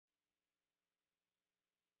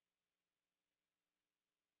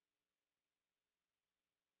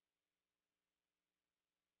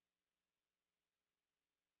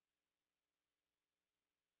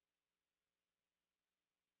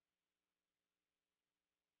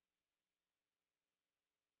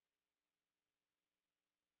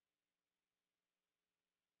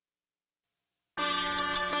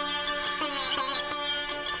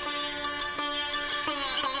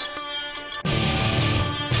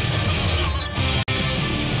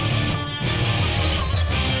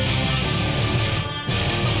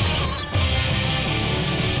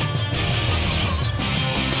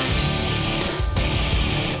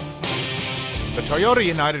Toyota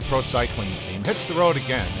United Pro Cycling Team hits the road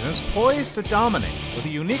again and is poised to dominate with a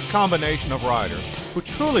unique combination of riders who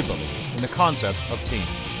truly believe in the concept of team.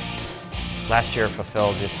 Last year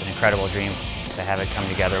fulfilled just an incredible dream. To have it come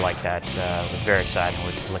together like that was very exciting.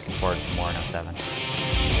 We're looking forward to more in 2007.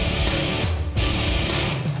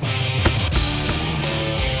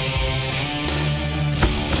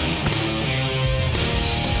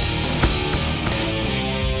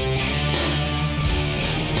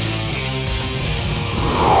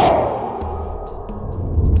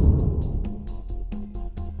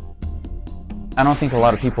 I don't think a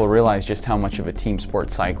lot of people realize just how much of a team sport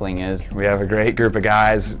cycling is. We have a great group of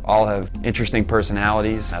guys, all have interesting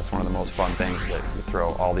personalities. That's one of the most fun things, is that you throw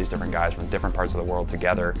all these different guys from different parts of the world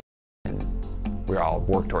together and we all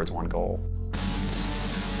work towards one goal.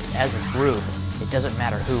 As a group, it doesn't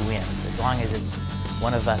matter who wins, as long as it's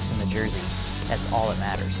one of us in the jersey. That's all that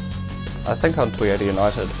matters. I think on Toyota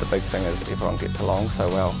United, the big thing is everyone gets along so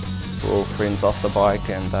well. We're all friends off the bike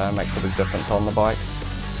and makes a big difference on the bike.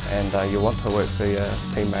 And you want to work for your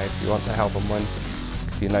teammate, you want to help them win,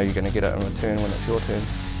 because you know you're going to get it in return when it's your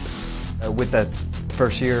turn. With that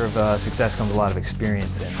first year of success comes a lot of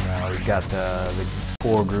experience, and we've got the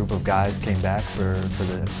core group of guys came back for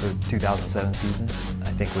the 2007 season.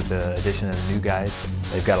 I think with the addition of the new guys,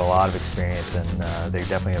 they've got a lot of experience, and they're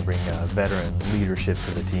definitely going to bring veteran leadership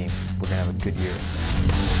to the team. We're going to have a good year.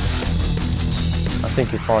 I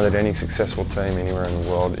think you find that any successful team anywhere in the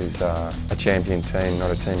world is a champion team,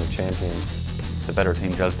 not a team of champions. The better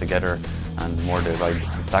team gels together, and the more they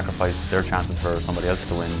sacrifice their chances for somebody else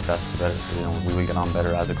to win, that's the better. You know, we will get on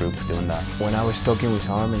better as a group doing that. When I was talking with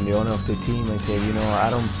Harmon, the owner of the team, I said, you know,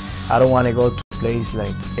 I don't want to go to a place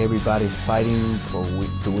like everybody's fighting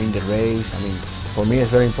to win the race. I mean, for me,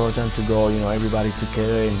 it's very important to go, you know, everybody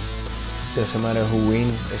together, and it doesn't matter who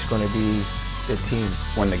wins, it's going to be the team.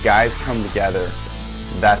 When the guys come together,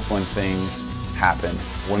 that's when things happen.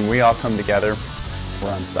 When we all come together,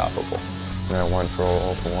 we're unstoppable. One for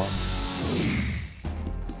all for one.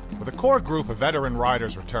 With a core group of veteran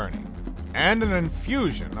riders returning and an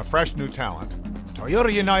infusion of fresh new talent,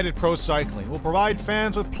 Toyota United Pro Cycling will provide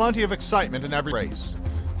fans with plenty of excitement in every race.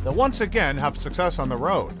 They'll once again have success on the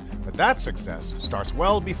road, but that success starts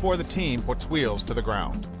well before the team puts wheels to the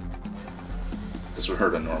ground. This would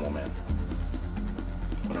hurt a normal man,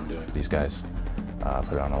 what I'm doing. These guys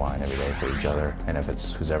put it on the line every day for each other, and if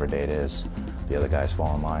it's whosever day it is, the other guys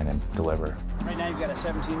fall in line and deliver. Right now you've got a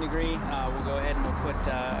 17 degree. We'll go ahead and we'll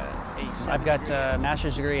put I've got a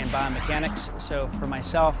master's degree in biomechanics, so for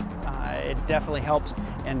myself it definitely helps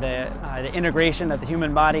in the integration of the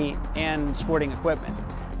human body and sporting equipment.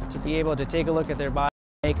 To be able to take a look at their body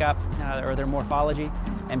makeup or their morphology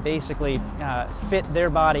and basically fit their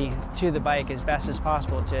body to the bike as best as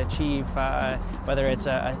possible to achieve whether it's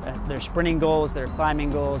their sprinting goals, their climbing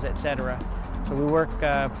goals, etc. So we work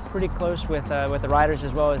pretty close with the riders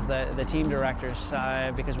as well as the team directors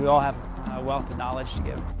because we all have a wealth of knowledge to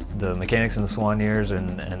give. The mechanics and the Swanniers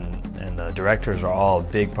and the directors are all a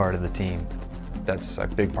big part of the team. That's a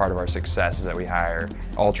big part of our success, is that we hire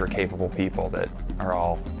ultra capable people that are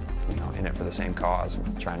all, you know, in it for the same cause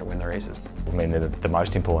and trying to win the races. I mean, they're the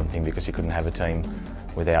most important thing, because you couldn't have a team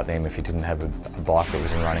without them if you didn't have a bike that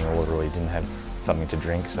was in running order or you didn't have something to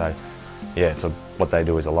drink. So yeah, what they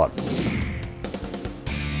do is a lot.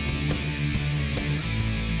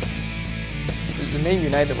 The name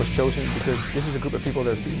United was chosen because this is a group of people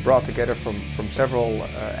that have been brought together from several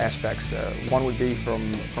aspects. One would be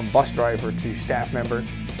from bus driver to staff member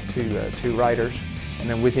to riders. And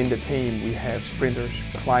then within the team we have sprinters,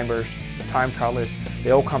 climbers, time trialists.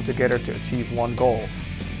 They all come together to achieve one goal.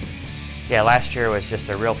 Yeah, last year was just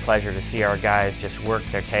a real pleasure to see our guys just work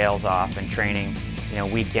their tails off in training, you know,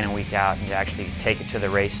 week in and week out, and to actually take it to the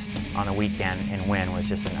race on the weekend and win was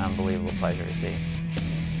just an unbelievable pleasure to see.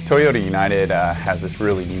 Toyota United has this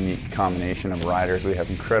really unique combination of riders. We have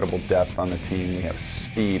incredible depth on the team, we have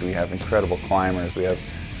speed, we have incredible climbers, we have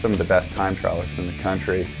some of the best time trialists in the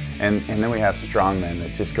country, and then we have strongmen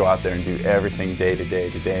that just go out there and do everything day to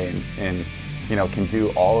day and you know, can do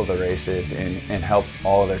all of the races and help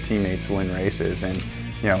all of their teammates win races. And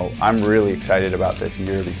you know, I'm really excited about this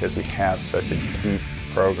year because we have such a deep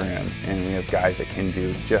program and we have guys that can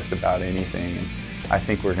do just about anything, and I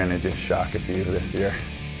think we're going to just shock a few this year.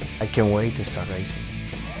 I can't wait to start racing.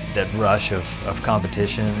 That rush of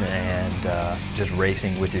competition and just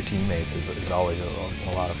racing with your teammates is always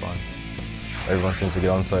a lot of fun. Everyone seems to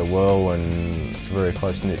get on so well, and it's a very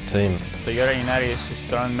close-knit team. Toyota United is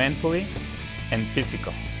strong mentally and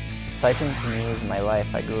physical. Cycling to me is my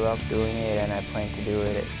life. I grew up doing it and I plan to do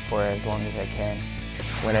it for as long as I can.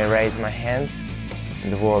 When I raise my hands,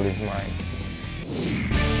 the world is mine.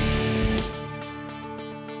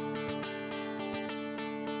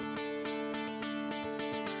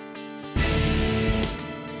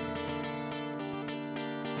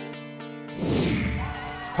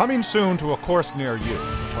 Coming soon to a course near you,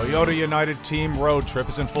 the Toyota United Team Road Trip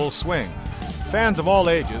is in full swing. Fans of all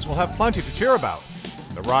ages will have plenty to cheer about.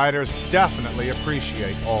 The riders definitely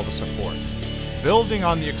appreciate all the support. Building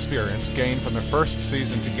on the experience gained from their first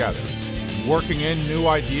season together, working in new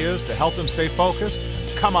ideas to help them stay focused and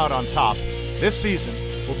come out on top, this season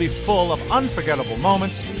will be full of unforgettable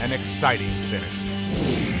moments and exciting finishes.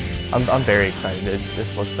 I'm very excited.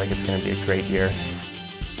 This looks like it's going to be a great year.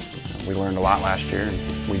 We learned a lot last year,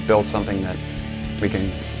 and we built something that we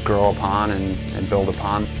can grow upon and build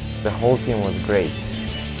upon. The whole team was great.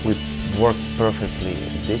 We worked perfectly.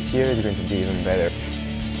 This year is going to be even better.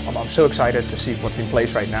 I'm so excited to see what's in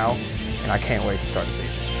place right now, and I can't wait to start the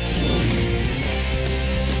season.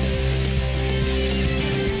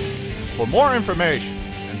 For more information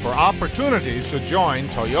and for opportunities to join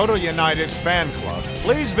Toyota United's fan club,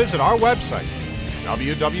 please visit our website,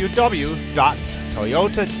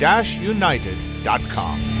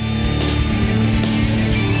 www.toyota-united.com.